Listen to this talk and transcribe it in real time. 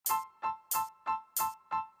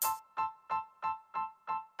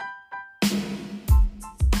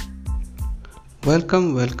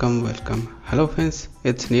Welcome. Hello friends,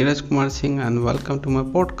 it's Neeraj Kumar Singh and welcome to my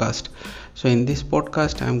podcast. So in this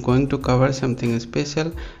podcast I am going to cover something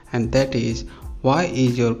special, and that is, why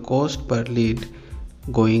is your cost per lead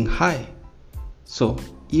going high? So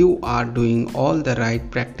you are doing all the right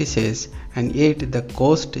practices and yet the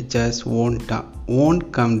cost just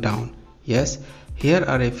won't come down. Yes, here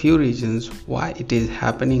are a few reasons why it is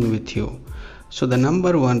happening with you. So the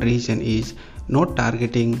number one reason is not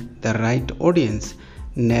targeting the right audience.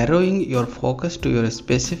 Narrowing your focus to your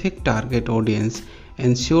specific target audience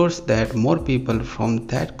ensures that more people from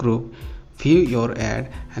that group view your ad,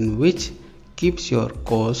 and which keeps your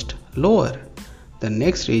cost lower. The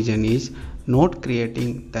next reason is not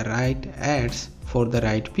creating the right ads for the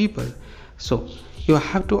right people. So you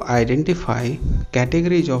have to identify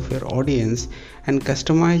categories of your audience and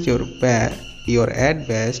customize your ad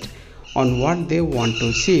based on what they want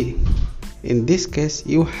to see. In this case,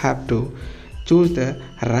 you have to choose the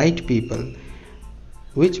right people,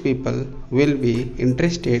 which people will be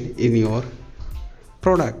interested in your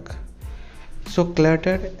product. So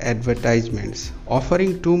cluttered advertisements,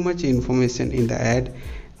 offering too much information in the ad,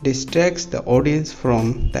 distracts the audience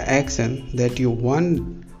from the action that you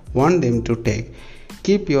want them to take.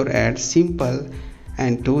 Keep your ad simple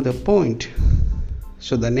and to the point.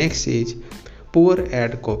 So the next is poor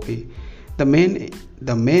ad copy.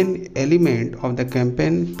 The main element of the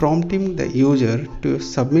campaign prompting the user to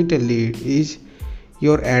submit a lead is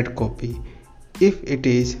your ad copy. If it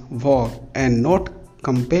is vague and not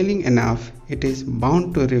compelling enough, it is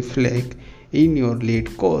bound to reflect in your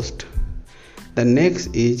lead cost. The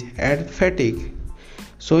next is ad fatigue.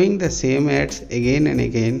 Showing the same ads again and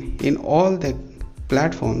again in all the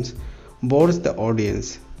platforms bores the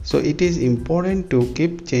audience. So it is important to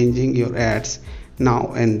keep changing your ads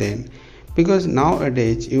now and then, because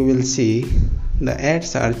nowadays you will see the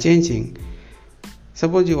ads are changing.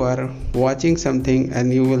 Suppose you are watching something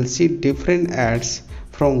and you will see different ads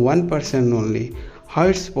from one person only. How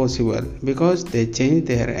it's possible? Because they change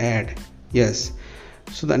their ad. Yes.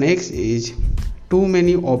 So the next is too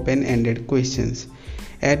many open-ended questions.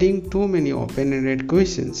 Adding too many open-ended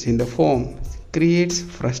questions in the form creates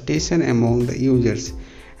frustration among the users,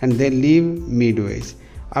 and they leave midway.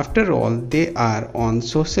 After all, they are on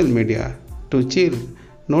social media to chill,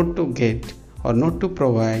 not to get or not to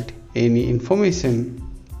provide any information.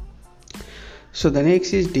 So the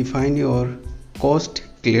next is define your cost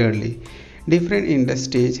clearly. Different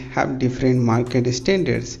industries have different market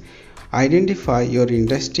standards. Identify your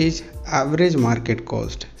industry's average market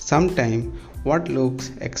cost. Sometimes what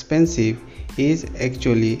looks expensive is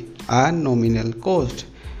actually a nominal cost.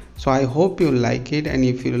 So I hope you like it, and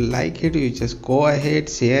if you like it, you just go ahead,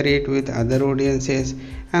 share it with other audiences,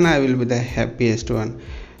 and I will be the happiest one.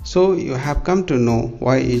 So you have come to know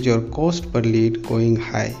why is your cost per lead going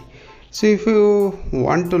high. So if you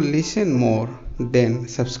want to listen more, then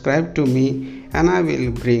subscribe to me and I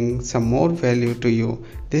will bring some more value to you.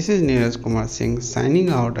 This is Neeraj Kumar Singh signing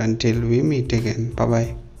out until we meet again. Bye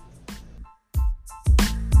bye.